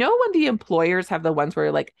 when the employers have the ones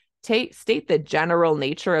where like state the general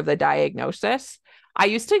nature of the diagnosis. I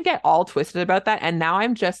used to get all twisted about that. And now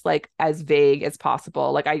I'm just like as vague as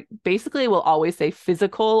possible. Like I basically will always say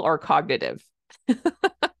physical or cognitive.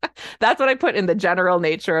 That's what I put in the general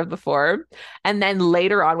nature of the form. And then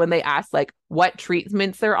later on, when they ask like what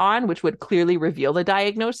treatments they're on, which would clearly reveal the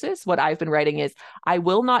diagnosis, what I've been writing is I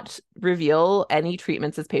will not reveal any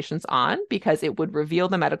treatments this patient's on because it would reveal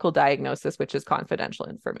the medical diagnosis, which is confidential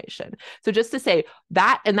information. So just to say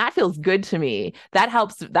that, and that feels good to me. That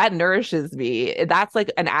helps, that nourishes me. That's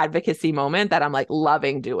like an advocacy moment that I'm like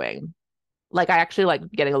loving doing. Like I actually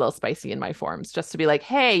like getting a little spicy in my forms just to be like,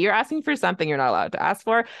 hey, you're asking for something you're not allowed to ask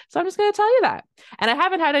for. So I'm just going to tell you that. And I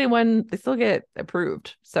haven't had anyone, they still get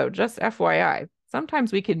approved. So just FYI,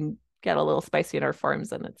 sometimes we can get a little spicy in our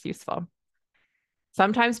forms and it's useful.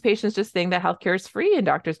 Sometimes patients just think that healthcare is free and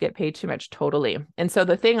doctors get paid too much. Totally. And so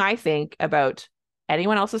the thing I think about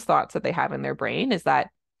anyone else's thoughts that they have in their brain is that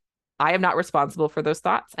I am not responsible for those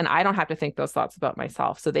thoughts and I don't have to think those thoughts about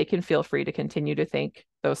myself. So they can feel free to continue to think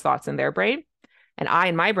those thoughts in their brain. And I,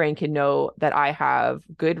 in my brain, can know that I have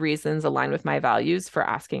good reasons aligned with my values for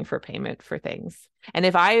asking for payment for things. And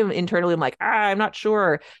if I am internally, I'm like, I'm not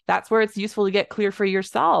sure, that's where it's useful to get clear for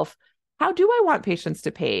yourself. How do I want patients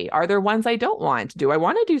to pay? Are there ones I don't want? Do I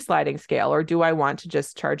want to do sliding scale or do I want to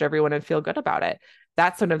just charge everyone and feel good about it?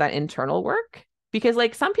 That's sort of that internal work. Because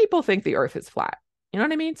like some people think the earth is flat. You know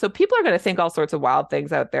what I mean? So people are going to think all sorts of wild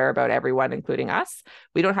things out there about everyone, including us.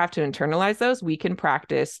 We don't have to internalize those. We can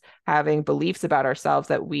practice having beliefs about ourselves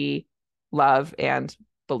that we love and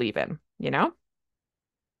believe in, you know?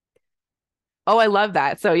 Oh, I love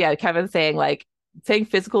that. So yeah, Kevin's saying like saying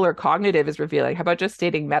physical or cognitive is revealing. How about just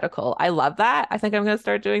stating medical? I love that. I think I'm going to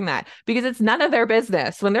start doing that because it's none of their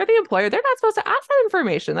business. When they're the employer, they're not supposed to ask that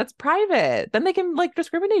information. That's private. Then they can like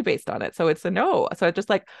discriminate based on it. So it's a no. So it's just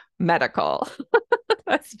like medical.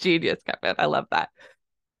 That's genius, Kevin. I love that.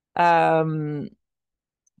 Finding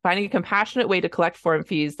a compassionate way to collect form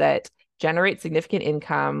fees that generate significant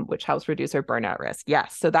income, which helps reduce our burnout risk.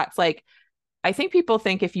 Yes. So that's like, I think people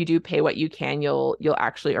think if you do pay what you can, you'll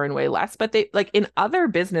actually earn way less. But they like in other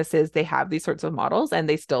businesses, they have these sorts of models and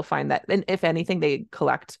they still find that, and if anything, they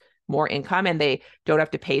collect more income and they don't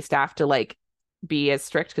have to pay staff to like be as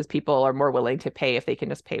strict because people are more willing to pay if they can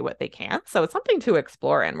just pay what they can. So it's something to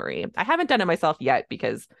explore, Anne-Marie. I haven't done it myself yet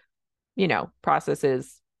because, you know,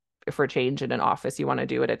 processes for change in an office, you want to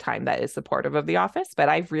do at a time that is supportive of the office, but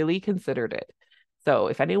I've really considered it. So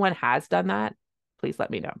if anyone has done that, please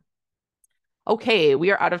let me know. Okay,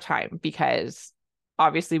 we are out of time because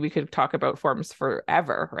obviously we could talk about forms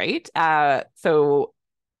forever, right? So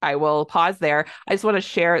I will pause there. I just want to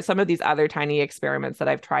share some of these other tiny experiments that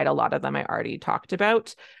I've tried. A lot of them I already talked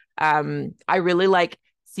about. I really like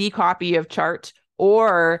see copy of chart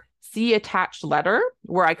or see attached letter,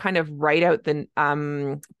 where I kind of write out the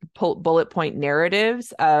bullet point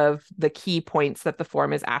narratives of the key points that the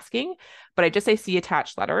form is asking. But I just say see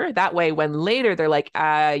attached letter. That way, when later they're like,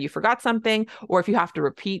 you forgot something, or if you have to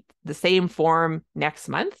repeat the same form next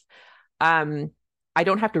month, I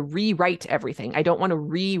don't have to rewrite everything. I don't want to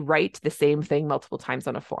rewrite the same thing multiple times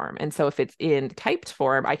on a form. And so if it's in typed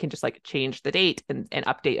form, I can just like change the date and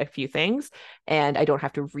update a few things, and I don't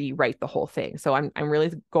have to rewrite the whole thing. So I'm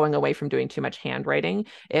really going away from doing too much handwriting,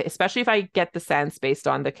 especially if I get the sense based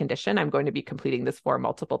on the condition, I'm going to be completing this form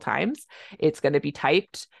multiple times. It's going to be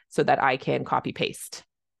typed so that I can copy paste.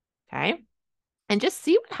 Okay. And just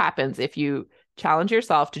see what happens if you challenge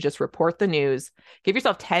yourself to just report the news, give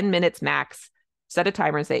yourself 10 minutes max. Set a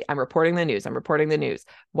timer and say, I'm reporting the news. I'm reporting the news.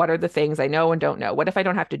 What are the things I know and don't know? What if I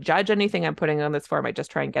don't have to judge anything I'm putting on this form? I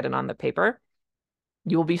just try and get it on the paper.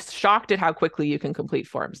 You will be shocked at how quickly you can complete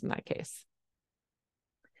forms in that case.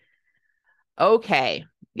 Okay.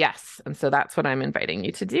 Yes. And so that's what I'm inviting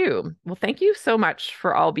you to do. Well, thank you so much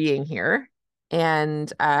for all being here.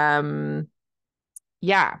 And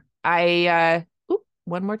yeah,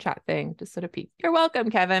 one more chat thing, just sort of peek. You're welcome,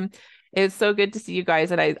 Kevin. It's so good to see you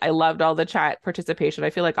guys. And I loved all the chat participation. I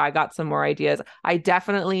feel like I got some more ideas.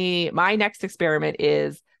 My next experiment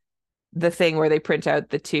is the thing where they print out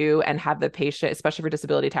the two and have the patient, especially for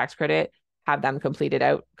disability tax credit, have them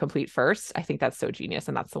complete first. I think that's so genius.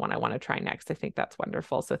 And that's the one I want to try next. I think that's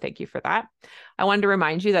wonderful. So thank you for that. I wanted to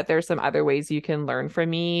remind you that there's some other ways you can learn from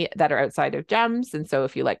me that are outside of GEMS. And so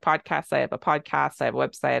if you like podcasts, I have a podcast, I have a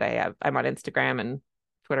website, I'm on Instagram and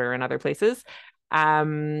Twitter and other places. Yeah.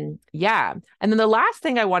 And then the last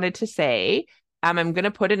thing I wanted to say, I'm going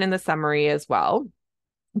to put it in the summary as well,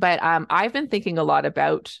 but I've been thinking a lot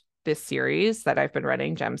about this series that I've been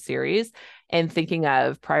running, GEM series, and thinking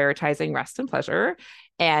of prioritizing rest and pleasure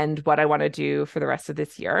and what I want to do for the rest of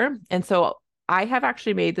this year. And so I have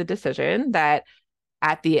actually made the decision that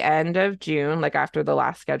at the end of June, like after the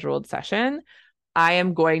last scheduled session, I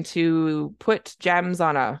am going to put GEMS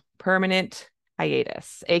on a permanent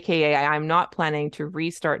hiatus, aka I'm not planning to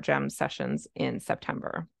restart gem sessions in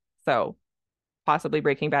September. So possibly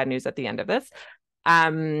breaking bad news at the end of this.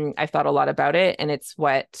 I've thought a lot about it, and it's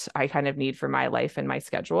what I kind of need for my life and my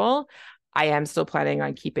schedule. I am still planning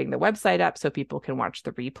on keeping the website up so people can watch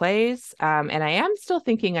the replays. And I am still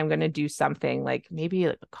thinking I'm going to do something like maybe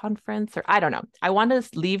like a conference, or I don't know. I want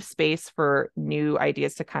to leave space for new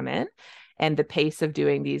ideas to come in, and the pace of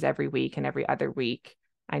doing these every week and every other week,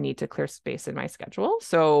 I need to clear space in my schedule.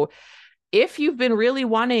 So if you've been really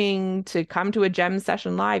wanting to come to a gem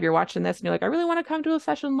session live, you're watching this and you're like, I really want to come to a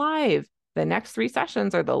session live. The next 3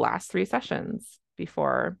 sessions are the last 3 sessions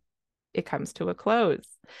before it comes to a close.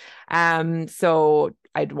 So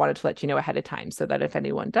I wanted to let you know ahead of time so that if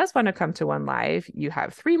anyone does want to come to one live, you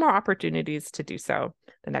have 3 more opportunities to do so.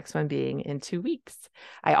 The next one being in 2 weeks.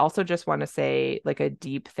 I also just want to say like a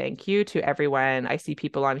deep thank you to everyone. I see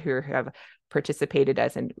people on who have participated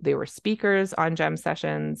as in they were speakers on gem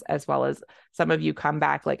sessions, as well as some of you come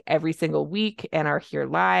back like every single week and are here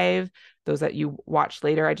live. Those that you watch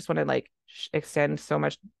later, I just want to like extend so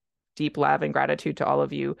much deep love and gratitude to all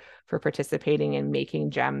of you for participating and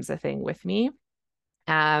making gems a thing with me.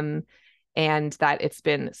 And that it's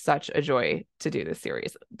been such a joy to do this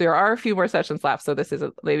series. There are a few more sessions left, so this is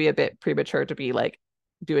maybe a bit premature to be like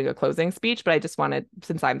doing a closing speech, but I just wanted,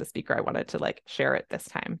 since I'm the speaker, I wanted to like share it this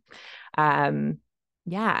time.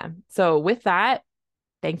 Yeah. So with that,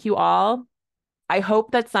 thank you all. I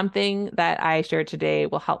hope that something that I shared today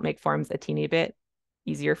will help make forms a teeny bit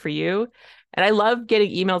easier for you. And I love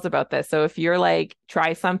getting emails about this. So if you're like,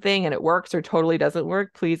 try something and it works or totally doesn't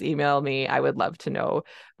work, please email me. I would love to know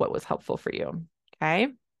what was helpful for you. Okay.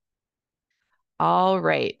 All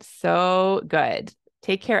right. So good.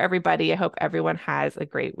 Take care, everybody. I hope everyone has a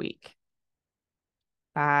great week.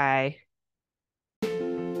 Bye.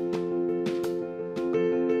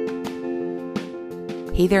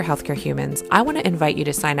 Hey there, healthcare humans. I want to invite you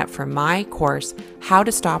to sign up for my course, How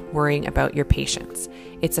to Stop Worrying About Your Patients.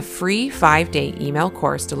 It's a free 5-day email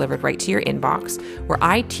course delivered right to your inbox where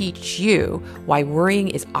I teach you why worrying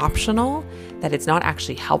is optional, that it's not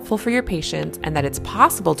actually helpful for your patients, and that it's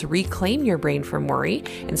possible to reclaim your brain from worry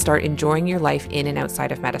and start enjoying your life in and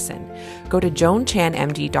outside of medicine. Go to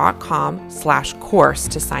joanchanmd.com/course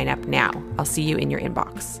to sign up now. I'll see you in your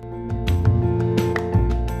inbox.